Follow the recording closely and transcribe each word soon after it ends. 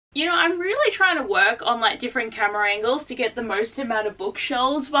You know, I'm really trying to work on like different camera angles to get the most amount of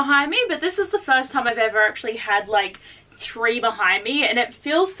bookshelves behind me, but this is the first time I've ever actually had like 3 behind me, and it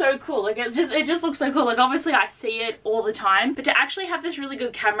feels so cool. Like it just looks so cool. Like obviously I see it all the time, but to actually have this really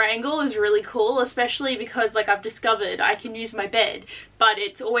good camera angle is really cool, especially because like I've discovered I can use my bed, but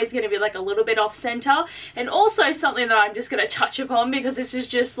it's always going to be like a little bit off center. And also something that I'm just going to touch upon, because this is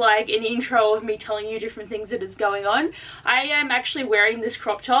just like an intro of me telling you different things that is going on. I am actually wearing this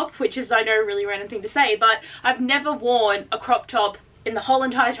crop top, which is, I know, a really random thing to say, but I've never worn a crop top in the whole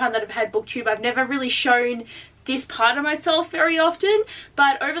entire time that I've had BookTube. I've never really shown this part of myself very often,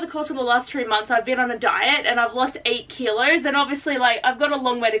 but over the course of the last 3 months I've been on a diet and I've lost 8 kilos, and obviously like I've got a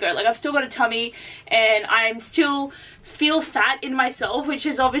long way to go. Like I've still got a tummy and I'm still feel fat in myself, which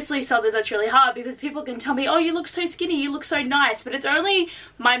is obviously something that's really hard, because people can tell me, oh, you look so skinny, you look so nice, but it's only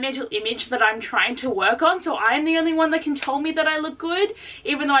my mental image that I'm trying to work on. So I'm the only one that can tell me that I look good,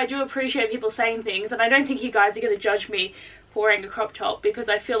 even though I do appreciate people saying things. And I don't think you guys are going to judge me for wearing a crop top, because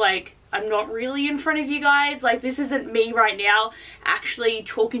I feel like I'm not really in front of you guys. Like this isn't me right now actually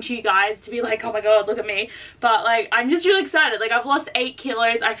talking to you guys to be like, oh my god, look at me. But like I'm just really excited. Like I've lost 8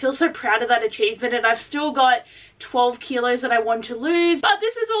 kilos. I feel so proud of that achievement, and I've still got 12 kilos that I want to lose. But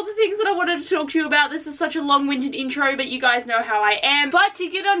this is all the things that I wanted to talk to you about. This is such a long-winded intro, but you guys know how I am. But to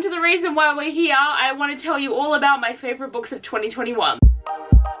get on to the reason why we're here, I want to tell you all about my favorite books of 2021.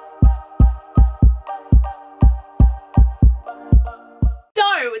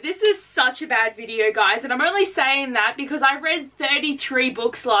 So this is such a bad video, guys, and I'm only saying that because I read 33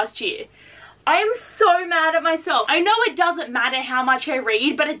 books last year. I am so mad at myself. I know it doesn't matter how much I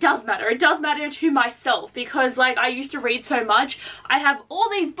read, but it does matter. It does matter to myself, because like I used to read so much. I have all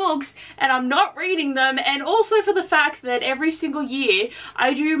these books and I'm not reading them, and also for the fact that every single year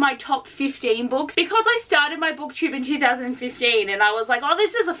I do my top 15 books, because I started my booktube in 2015 and I was like, oh,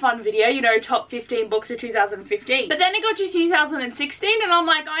 this is a fun video, you know, top 15 books of 2015. But then it got to 2016 and I'm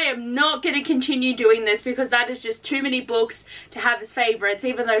like, I am not going to continue doing this, because that is just too many books to have as favorites,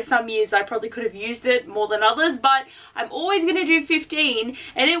 even though some years I probably could have used it more than others. But I'm always going to do 15,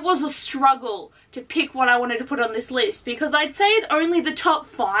 and it was a struggle to pick what I wanted to put on this list, because I'd say only the top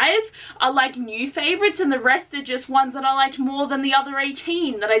 5 are like new favorites, and the rest are just ones that I liked more than the other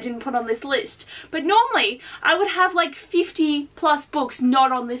 18 that I didn't put on this list. But normally I would have like 50 plus books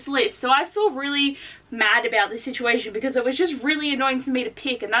not on this list, so I feel really mad about this situation, because it was just really annoying for me to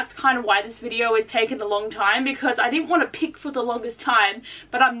pick. And that's kind of why this video has taken a long time, because I didn't want to pick for the longest time,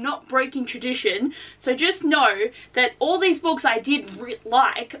 but I'm not breaking tradition. So just know that all these books I did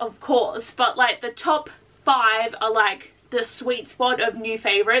like, of course, but like the top 5 are like the sweet spot of new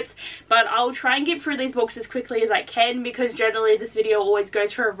favorites. But I'll try and get through these books as quickly as I can, because generally this video always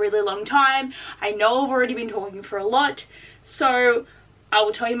goes for a really long time. I know I've already been talking for a lot, so I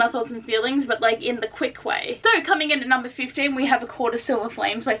will tell you my thoughts and feelings, but like in the quick way. So coming in at number 15, we have A Court of Silver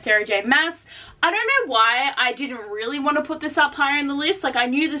Flames by Sarah J Maas. I don't know why I didn't really want to put this up higher in the list. Like I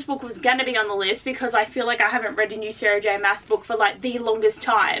knew this book was gonna be on the list, because I feel like I haven't read a new Sarah J Maas book for like the longest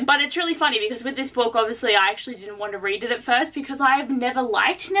time. But it's really funny, because with this book, obviously I actually didn't want to read it at first, because I have never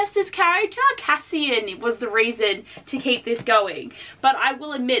liked Nesta's character. Cassian was the reason to keep this going. But I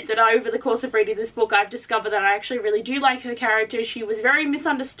will admit that over the course of reading this book, I've discovered that I actually really do like her character. She was very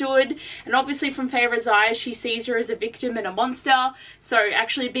misunderstood, and obviously from Feyre's eyes she sees her as a victim and a monster. So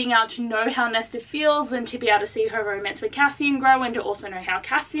actually being able to know how Nesta feels, and to be able to see her romance with Cassian grow, and to also know how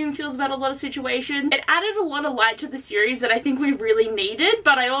Cassian feels about a lot of situations, it added a lot of light to the series that I think we really needed.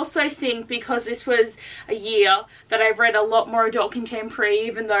 But I also think because this was a year that I've read a lot more adult contemporary,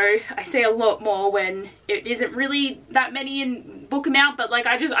 even though I say a lot more when it isn't really that many in book amount, but like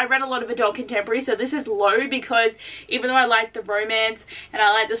I read a lot of adult contemporary, so this is low, because even though I liked the romance and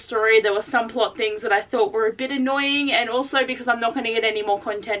I liked the story, there were some plot things that I thought were a bit annoying, and also because I'm not going to get any more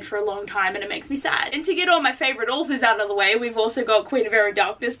content for a long time and it makes me sad. And to get all my favourite authors out of the way, we've also got Queen of Air and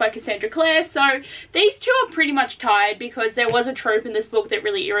Darkness by Cassandra Clare. So these two are pretty much tied, because there was a trope in this book that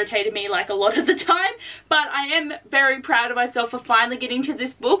really irritated me like a lot of the time, but I am very proud of myself for finally getting to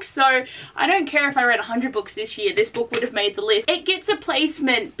this book. So I don't care if I read 100 books this year, this book would have made the list. It gets a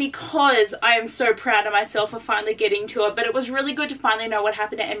placement because I am so proud of myself for finally getting to it. But it was really good to finally know what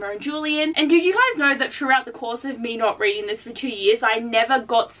happened to Emma and Julian. And did you guys know that throughout the course of me not reading this for 2 years, I never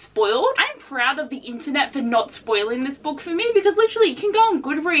got spoiled? I'm proud of the internet for not spoiling this book for me, because literally you can go on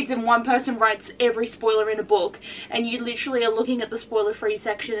Goodreads and one person writes every spoiler in a book, and you literally are looking at the spoiler free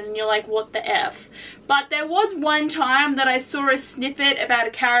section and you're like, what the F? But there was one time that I saw a snippet about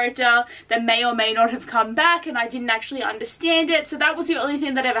a character that may or may not have come back, and I didn't actually understand it. So that was the only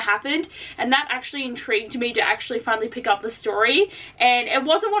thing that ever happened, and that actually intrigued me to actually finally pick up the story. and it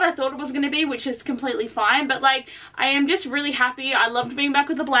wasn't what I thought it was going to be, which is completely fine, but like I am just really happy. I loved being back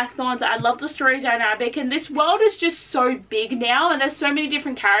with the Blackthorns. I love the story dynamic, and this world is just so big now, and there's so many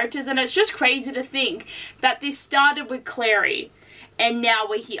different characters, and it's just crazy to think that this started with Clary and now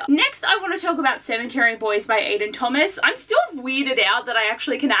we're here. Next, I want to talk about Cemetery Boys by Aidan Thomas. I'm still weirded out that I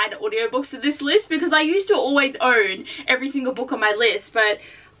actually can add audiobooks to this list, because I used to always own every single book on my list, but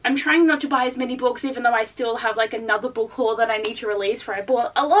I'm trying not to buy as many books, even though I still have like another book haul that I need to release where I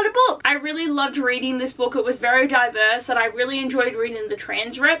bought a lot of books. I really loved reading this book. It was very diverse, and I really enjoyed reading the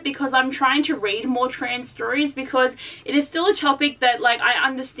trans rep, because I'm trying to read more trans stories, because it is still a topic that like I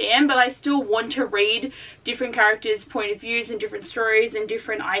understand, but I still want to read different characters' point of views and different stories and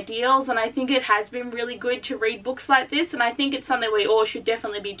different ideals, and I think it has been really good to read books like this, and I think it's something we all should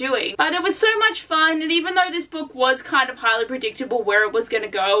definitely be doing. But it was so much fun, and even though this book was kind of highly predictable where it was going to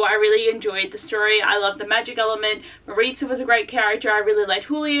go, I really enjoyed the story. I loved the magic element. Maritza was a great character. I really liked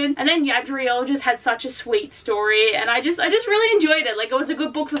Julian. And then Yadriel just had such a sweet story, and I just really enjoyed it. Like, it was a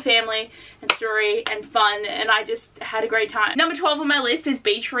good book for family and story and fun, and I just had a great time. Number 12 on my list is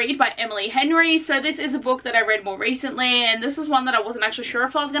Beach Read by Emily Henry. So this is a book that I read more recently, and this was one that I wasn't actually sure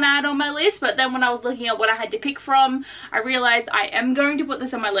if I was going to add on my list, but then when I was looking at what I had to pick from, I realized I am going to put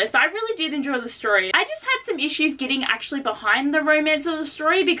this on my list. I really did enjoy the story. I just had some issues getting actually behind the romance of the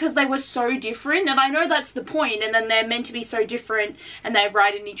story, because they were so different, and I know that's the point, and then they're meant to be so different, and they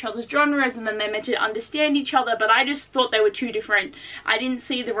write in each other's genres, and then they're meant to understand each other, but I just thought they were too different. I didn't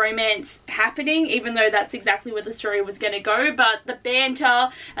see the romance happening, even though that's exactly where the story was going to go, but the banter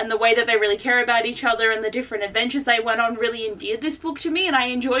and the way that they really care about each other and the different adventures they went on really endeared this book to me, and I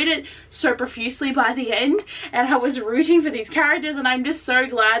enjoyed it so profusely by the end, and I was rooting for these characters, and I'm just so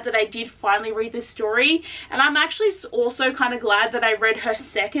glad that I did finally read this story. And I'm actually also kind of glad that I read her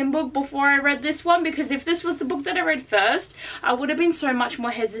second book before I read this one, because if this was the book that I read first, I would have been so much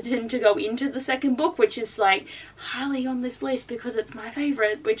more hesitant to go into the second book, which is like highly on this list because it's my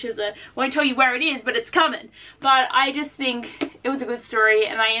favorite, which is won't tell you where it is, but it's coming. But I just think it was a good story,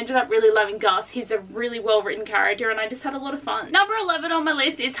 and I ended up really loving Gus. He's a really well written character, and I just had a lot of fun. Number 11 on my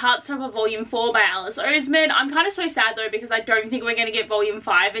list is Heartstopper Volume 4 by Alice Oseman. I'm kind of so sad though, because I don't think we're going to get Volume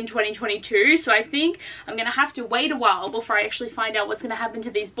 5 in 2022, so I think I'm going to have to wait a while before I actually find out what's going to happen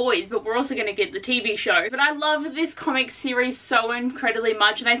to these boys, but we're also going to get the TV show. But I love this comic series so incredibly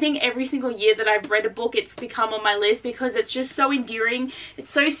much, and I think every single year that I've read a book, it's become on my list because it's just so endearing,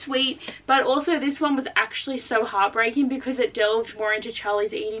 it's so sweet, but also this one was actually so heartbreaking because it delved more into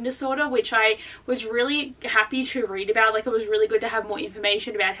Charlie's eating disorder, which I was really happy to read about. Like, it was really good to have more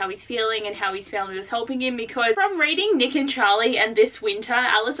information about how he's feeling and how his family was helping him, because from reading Nick and Charlie and This Winter,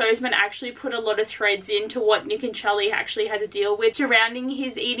 Alice Oseman actually put a lot of threads into what Nick and Charlie actually had to deal with surrounding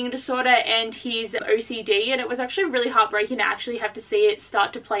his eating disorder and his OCD, and it was actually really heartbreaking to actually have to see it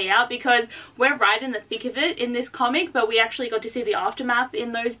start to play out, because we're right in the thick of it in this comic, but we actually got to see the aftermath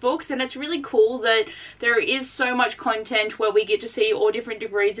in those books, and it's really cool that there is so much content where we get to see all different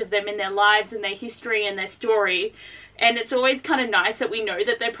degrees of them in their lives and their history and their story. And it's always kind of nice that we know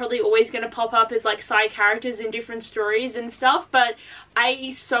that they're probably always going to pop up as like side characters in different stories and stuff, but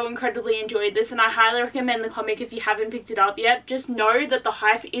I so incredibly enjoyed this, and I highly recommend the comic if you haven't picked it up yet. Just know that the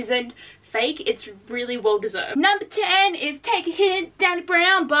hype isn't fake, it's really well deserved. Number 10 is Take a Hit, Danny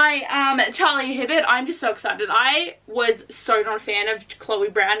Brown by Talia Hibbert. I'm just so excited. I was so not a fan of Chloe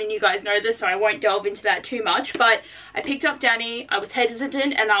Brown, and you guys know this, so I won't delve into that too much, but I picked up Danny, I was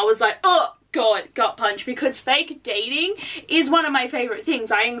hesitant, and I was like, oh god, gut punch, because fake dating is one of my favorite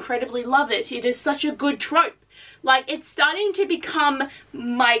things. I incredibly love it. It is such a good trope. Like, it's starting to become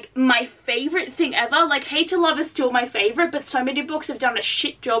my favorite thing ever. Like, Hate to Love is still my favorite, but so many books have done a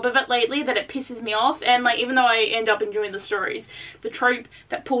shit job of it lately that it pisses me off. And like, even though I end up enjoying the stories, the trope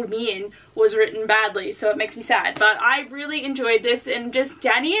that pulled me in was written badly, so it makes me sad. But I really enjoyed this, and just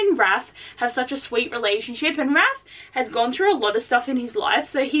Danny and Raph have such a sweet relationship, and Raph has gone through a lot of stuff in his life,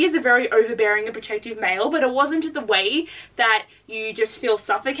 so he is a very overbearing and protective male, but it wasn't the way that you just feel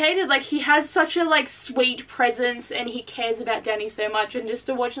suffocated. Like, he has such a like sweet presence, and he cares about Danny so much, and just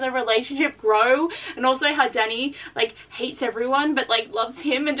to watch their relationship grow, and also how Danny like hates everyone but like loves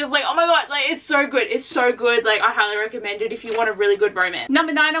him, and just like, oh my god, like, it's so good, it's so good. Like, I highly recommend it if you want a really good romance.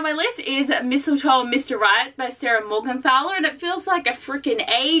 Number 9 on my list is Mistletoe and Mr. Right by Sarah Morgenthaler, and it feels like a freaking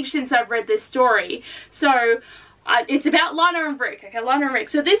age since I've read this story. So it's about Lana and Rick. Okay, Lana and Rick.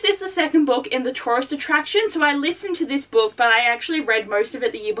 So this is the second book in the tourist attraction. So I listened to this book, but I actually read most of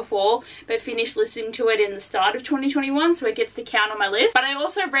it the year before, but finished listening to it in the start of 2021, so it gets to count on my list. But I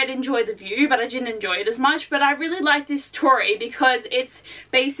also read Enjoy the View, but I didn't enjoy it as much. But I really like this story because it's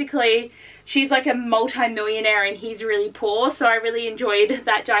basically she's like a multi-millionaire and he's really poor, so I really enjoyed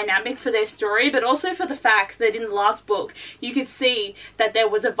that dynamic for their story, but also for the fact that in the last book you could see that there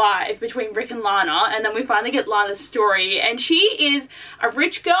was a vibe between Rick and Lana, and then we finally get Lana's story, and she is a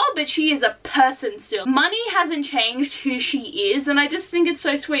rich girl, but she is a person still. Money hasn't changed who she is, and I just think it's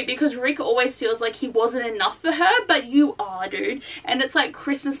so sweet because Rick always feels like he wasn't enough for her, but you are, dude. And it's like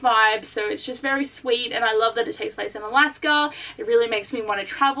Christmas vibes, so it's just very sweet, and I love that it takes place in Alaska. It really makes me want to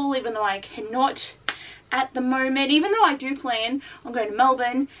travel, even though I cannot at the moment, even though I do plan on going to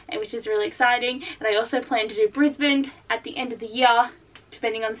Melbourne, which is really exciting, and I also plan to do Brisbane at the end of the year,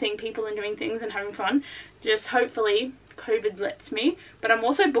 depending on seeing people and doing things and having fun. Just hopefully COVID lets me. But I'm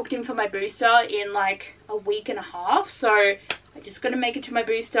also booked in for my booster in like a week and a half, so I just gotta make it to my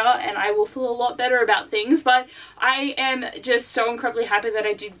booster and I will feel a lot better about things. But I am just so incredibly happy that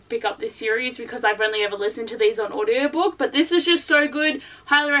I did pick up this series because I've only ever listened to these on audiobook, but this is just so good.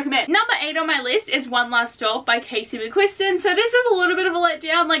 Highly recommend. Number 8 on my list is One Last Stop by Casey McQuiston. So this is a little bit of a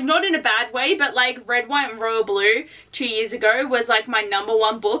letdown, like not in a bad way, but like Red, White and Royal Blue 2 years ago was like my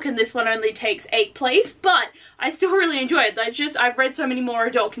 #1 book, and this one only takes 8th place, but I still really enjoy it. I've read so many more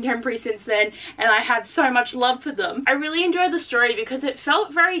adult contemporary since then, and I have so much love for them. I really enjoyed the story because it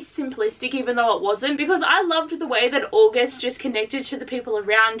felt very simplistic, even though it wasn't, because I loved the way that August just connected to the people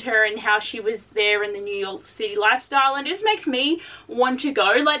around her and how she was there in the New York City lifestyle, and it just makes me want to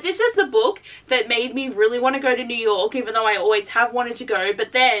go. Like, this is the book that made me really want to go to New York, even though I always have wanted to go,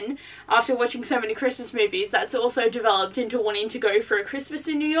 but then after watching so many Christmas movies, that's also developed into wanting to go for a Christmas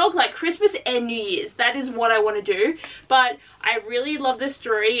in New York, like Christmas and New Year's. That is what I want to do. But I really love this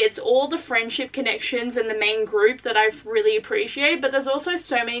story. It's all the friendship connections and the main group that I really appreciate, but there's also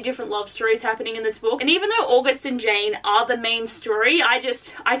so many different love stories happening in this book, and even though August and Jane are the main story, I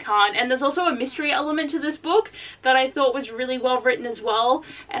can't. And there's also a mystery element to this book that I thought was really well written as well,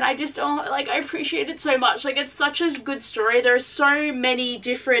 and I just I appreciate it so much. Like, it's such a good story. There are so many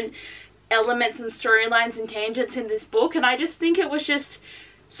different elements and storylines and tangents in this book, and I just think it was just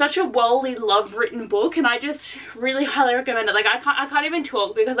such a wellly love written book, and I just really highly recommend it. Like, I can't even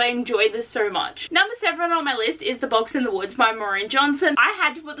talk because I enjoyed this so much. Number 7 on my list is The Box in the Woods by Maureen Johnson. I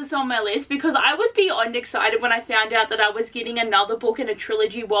had to put this on my list because I was beyond excited when I found out that I was getting another book in a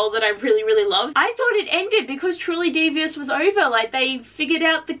trilogy world that I really loved. I thought it ended because Truly Devious was over. Like, they figured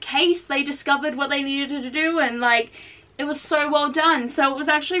out the case, they discovered what they needed to do, and like, it was so well done. So it was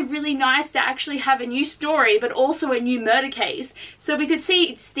actually really nice to actually have a new story, but also a new murder case, so we could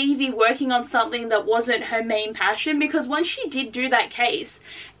see Stevie working on something that wasn't her main passion, because once she did do that case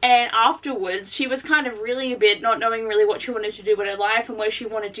and afterwards she was kind of really a bit not knowing really what she wanted to do with her life and where she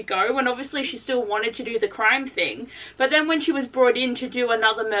wanted to go, and obviously she still wanted to do the crime thing, but then when she was brought in to do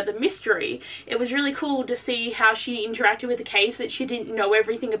another murder mystery, it was really cool to see how she interacted with the case that she didn't know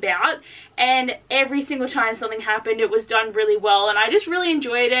everything about, and every single time something happened it was done really well, and I just really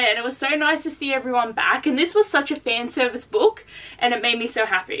enjoyed it, and it was so nice to see everyone back, and this was such a fan service book and it made me so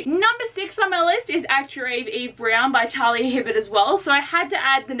happy. Number 6 on my list is Actuary Eve Brown by Talia Hibbert as well, so I had to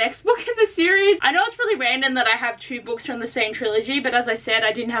add the next book in the series. I know it's really random that I have 2 books from the same trilogy, but as I said,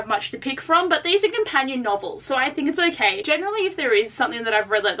 I didn't have much to pick from, but these are companion novels, so I think it's okay. Generally, if there is something that I've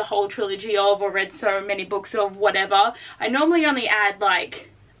read like the whole trilogy of, or read so many books of, whatever, I normally only add like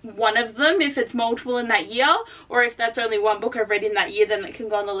one of them if it's multiple in that year, or if that's only one book I've read in that year, then it can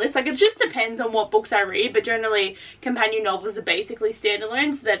go on the list. Like, it just depends on what books I read, but generally companion novels are basically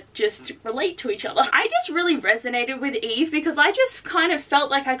standalones that just relate to each other. I just really resonated with Eve because I just kind of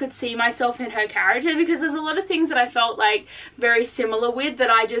felt like I could see myself in her character, because there's a lot of things that I felt like very similar with that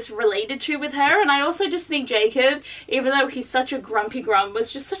I just related to with her. And I also just think Jacob, even though he's such a grumpy grump,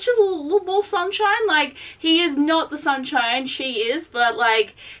 was just such a little more sunshine. Like, he is not the sunshine, she is, but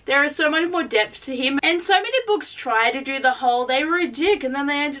like, there is so much more depth to him, and so many books try to do the whole they were a dick and then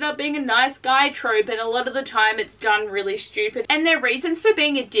they ended up being a nice guy trope, and a lot of the time it's done really stupid and their reasons for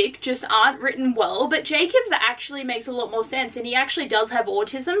being a dick just aren't written well. But Jacob's actually makes a lot more sense, and he actually does have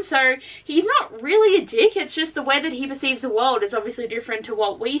autism, so he's not really a dick. It's just the way that he perceives the world is obviously different to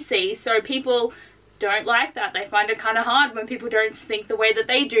what we see, so people don't like that. They find it kind of hard when people don't think the way that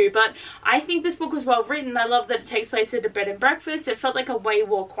they do. But I think this book was well written. I love that it takes place at a bed and breakfast. It felt like a way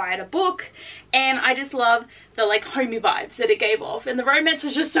more quieter book, and I just love the like homey vibes that it gave off, and the romance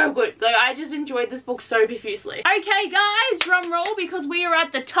was just so good. Like, I just enjoyed this book so profusely. Okay guys, drum roll, because we are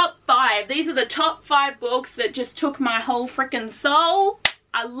at the top 5. These are the top 5 books that just took my whole freaking soul.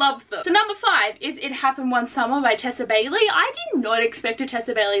 I love them. So number 5 is It Happened One Summer by Tessa Bailey. I did not expect a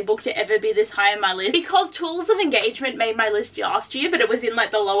Tessa Bailey book to ever be this high on my list because Tools of Engagement made my list last year, but it was in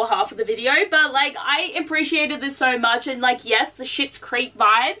like the lower half of the video. But like I appreciated this so much, and like yes, the Schitt's Creek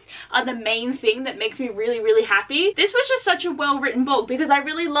vibes are the main thing that makes me really, really happy. This was just such a well-written book because I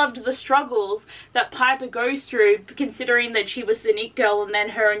really loved the struggles that Piper goes through, considering that she was the Nick girl and then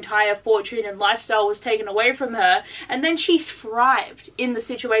her entire fortune and lifestyle was taken away from her, and then she thrived in the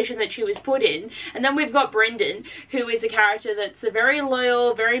situation that she was put in. And then we've got Brendan, who is a character that's a very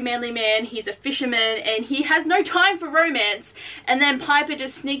loyal, very manly man. He's a fisherman and he has no time for romance, and then Piper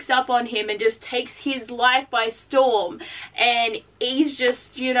just sneaks up on him and just takes his life by storm, and he's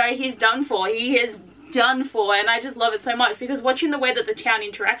just, you know, he's done for. He is done for, and I just love it so much because watching the way that the town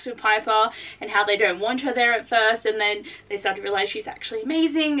interacts with Piper and how they don't want her there at first, and then they start to realize she's actually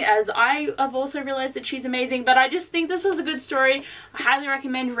amazing, as I have also realized that she's amazing. But I just think this was a good story. I highly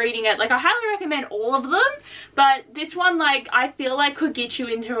recommend reading it. Like I highly recommend all of them, but this one, like, I feel like could get you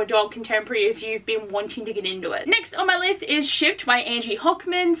into adult contemporary if you've been wanting to get into it. Next on my list is Shipped by Angie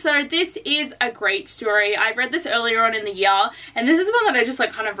Hockman. So this is a great story. I read this earlier on in the year, and this is one that I just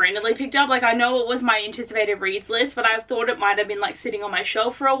like kind of randomly picked up. Like I know it was my anticipated reads list, but I thought it might have been like sitting on my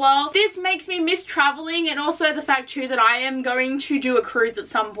shelf for a while. This makes me miss traveling, and also the fact too that I am going to do a cruise at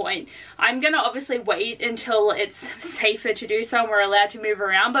some point. I'm gonna obviously wait until it's safer to do so and we're allowed to move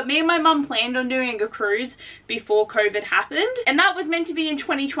around, but me and my mum planned on doing a cruise before COVID happened, and that was meant to be in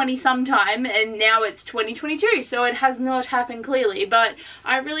 2020 sometime, and now it's 2022, so it has not happened clearly. But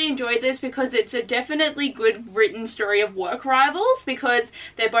I really enjoyed this because it's a definitely good written story of work rivals, because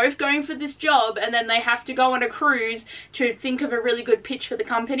they're both going for this job and then they have to go on a cruise to think of a really good pitch for the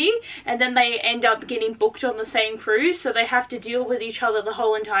company, and then they end up getting booked on the same cruise, so they have to deal with each other the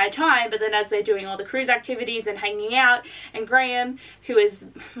whole entire time. But then as they're doing all the cruise activities and hanging out, and Graham, who is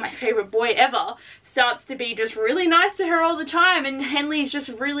my favorite boy ever, starts to be just really nice to her all the time, and Henley's just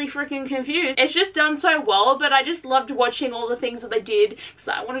really freaking confused. It's just done so well, but I just loved watching all the things that they did because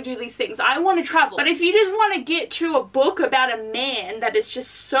I want to do these things. I want to travel. But if you just want to get to a book about a man that is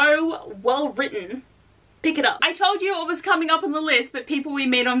just so well written, pick it up. I told you it was coming up on the list, but People We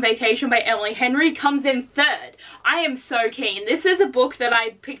Meet on Vacation by Emily Henry comes in 3rd. I am so keen. This is a book that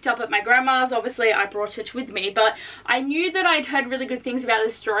I picked up at my grandma's. Obviously, I brought it with me, but I knew that I'd heard really good things about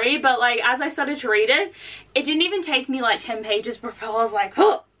this story, but like as I started to read it, it didn't even take me like 10 pages before I was like,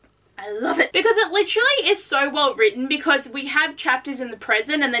 oh, I love it, because it literally is so well written, because we have chapters in the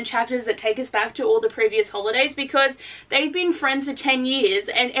present and then chapters that take us back to all the previous holidays, because they've been friends for 10 years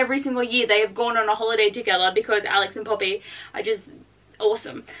and every single year they have gone on a holiday together, because Alex and Poppy are just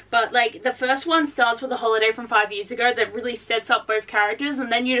awesome. But like the first one starts with a holiday from 5 years ago that really sets up both characters,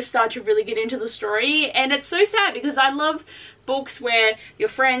 and then you just start to really get into the story. And it's so sad because I love books where you're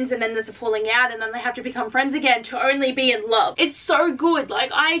friends and then there's a falling out and then they have to become friends again to only be in love. It's so good.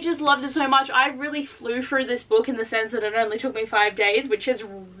 Like I just loved it so much. I really flew through this book in the sense that it only took me 5 days, which is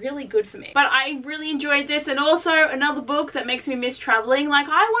really good for me. But I really enjoyed this, and also another book that makes me miss traveling. Like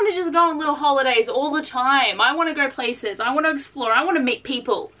I want to just go on little holidays all the time. I want to go places. I want to explore. I want to meet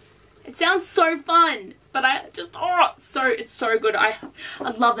people. It sounds so fun. But I just, oh, it's so good. I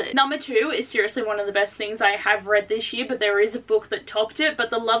love it. Number 2 is seriously one of the best things I have read this year, but there is a book that topped it.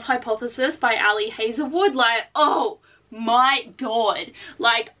 But The Love Hypothesis by Ali Hazelwood, like, oh my god.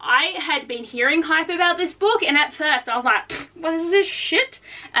 Like, I had been hearing hype about this book, and at first I was like, what is this shit?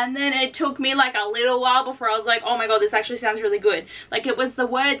 And then it took me like a little while before I was like, oh my god, this actually sounds really good. Like, it was the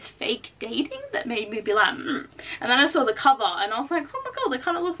words fake dating that made me be like, And then I saw the cover and I was like, oh my god, they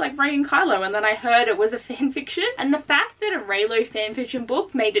kind of look like Rey and Kylo. And then I heard it was a fan fiction, and the fact that a Reylo fan fiction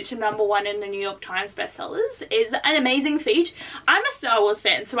book made it to #1 in the New York Times bestsellers is an amazing feat. I'm a Star Wars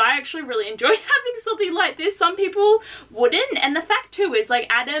fan, so I actually really enjoyed having something like this. Some people wouldn't, and the fact too is like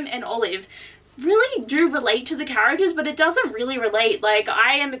Adam and Olive really do relate to the characters, but it doesn't really relate. Like,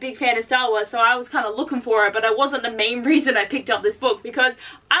 I am a big fan of Star Wars, so I was kind of looking for it, but it wasn't the main reason I picked up this book, because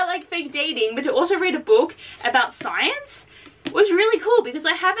I like fake dating, but to also read a book about science was really cool, because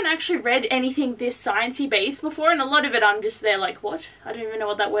I haven't actually read anything this sciencey based before, and a lot of it I'm just there like, what? I don't even know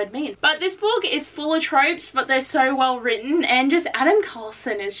what that word means. But this book is full of tropes, but they're so well written, and just Adam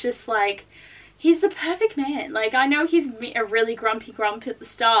Carlson is just like, he's the perfect man. Like, I know he's a really grumpy grump at the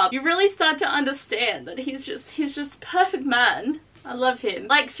start. You really start to understand that he's just a perfect man. I love him.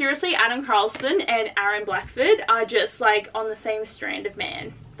 Like, seriously, Adam Carlson and Aaron Blackford are just like on the same strand of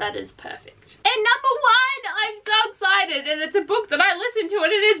man. That is perfect. And #1, I'm so excited, and it's a book that I listened to,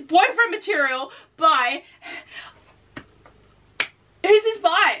 and it is Boyfriend Material by... Who's this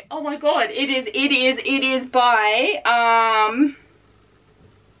by? Oh my god, it is by,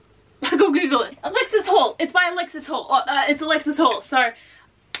 Go Google it. Alexis Hall. It's by Alexis Hall. It's Alexis Hall. So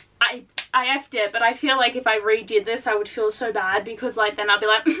I effed it, but I feel like if I redid this, I would feel so bad because, like, then I'd be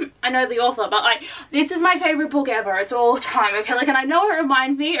like, I know the author, but, like, this is my favorite book ever. It's all time, okay? Like, and I know it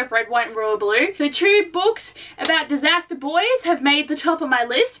reminds me of Red, White, and Royal Blue. The 2 books about disaster boys have made the top of my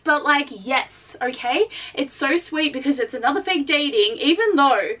list, but, like, yes, okay? It's so sweet because it's another fake dating, even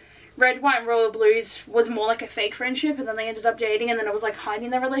though Red, White, and Royal Blues was more like a fake friendship, and then they ended up dating, and then it was like hiding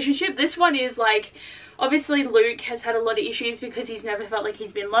their relationship. This one is like, obviously Luke has had a lot of issues because he's never felt like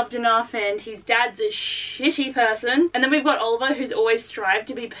he's been loved enough, and his dad's a shitty person. And then we've got Oliver, who's always strived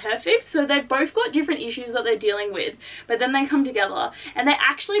to be perfect. So they've both got different issues that they're dealing with, but then they come together and they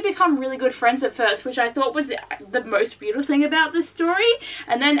actually become really good friends at first, which I thought was the most beautiful thing about this story.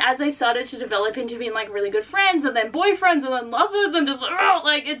 And then as they started to develop into being like really good friends, and then boyfriends, and then lovers, and just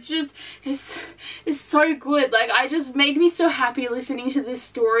like, it's just, it's so good. Like, I just made me so happy listening to this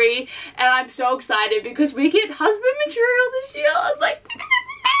story, and I'm so excited because we get husband material this year. I'm like, they're gonna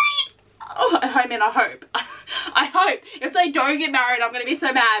get married. Oh, I mean, I hope. I hope. If they don't get married, I'm gonna be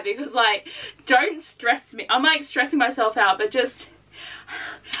so mad because, like, don't stress me. I'm like stressing myself out, but just,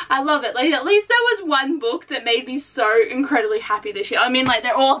 I love it. Like, at least there was one book that made me so incredibly happy this year. I mean, like, they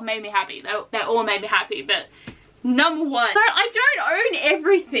all made me happy. They all made me happy, but number one. So I don't own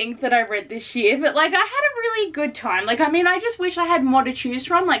everything that I read this year, but like, I had a really good time. Like, I mean, I just wish I had more to choose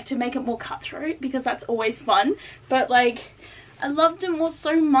from, like, to make it more cutthroat, because that's always fun. But like, I loved them all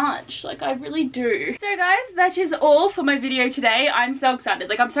so much. Like, I really do. So guys, that is all for my video today. I'm so excited.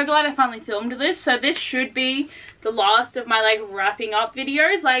 Like, I'm so glad I finally filmed this. So this should be the last of my, like, wrapping up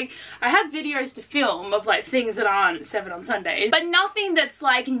videos. Like, I have videos to film of, like, things that aren't 7 on Sundays, but nothing that's,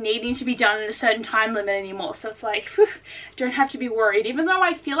 like, needing to be done in a certain time limit anymore. So it's like, whew, don't have to be worried. Even though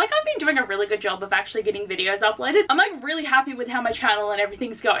I feel like I've been doing a really good job of actually getting videos uploaded, I'm, like, really happy with how my channel and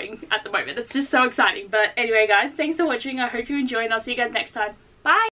everything's going at the moment. It's just so exciting. But anyway, guys, thanks for watching. I hope you enjoyed, and I'll see you guys next time. Bye!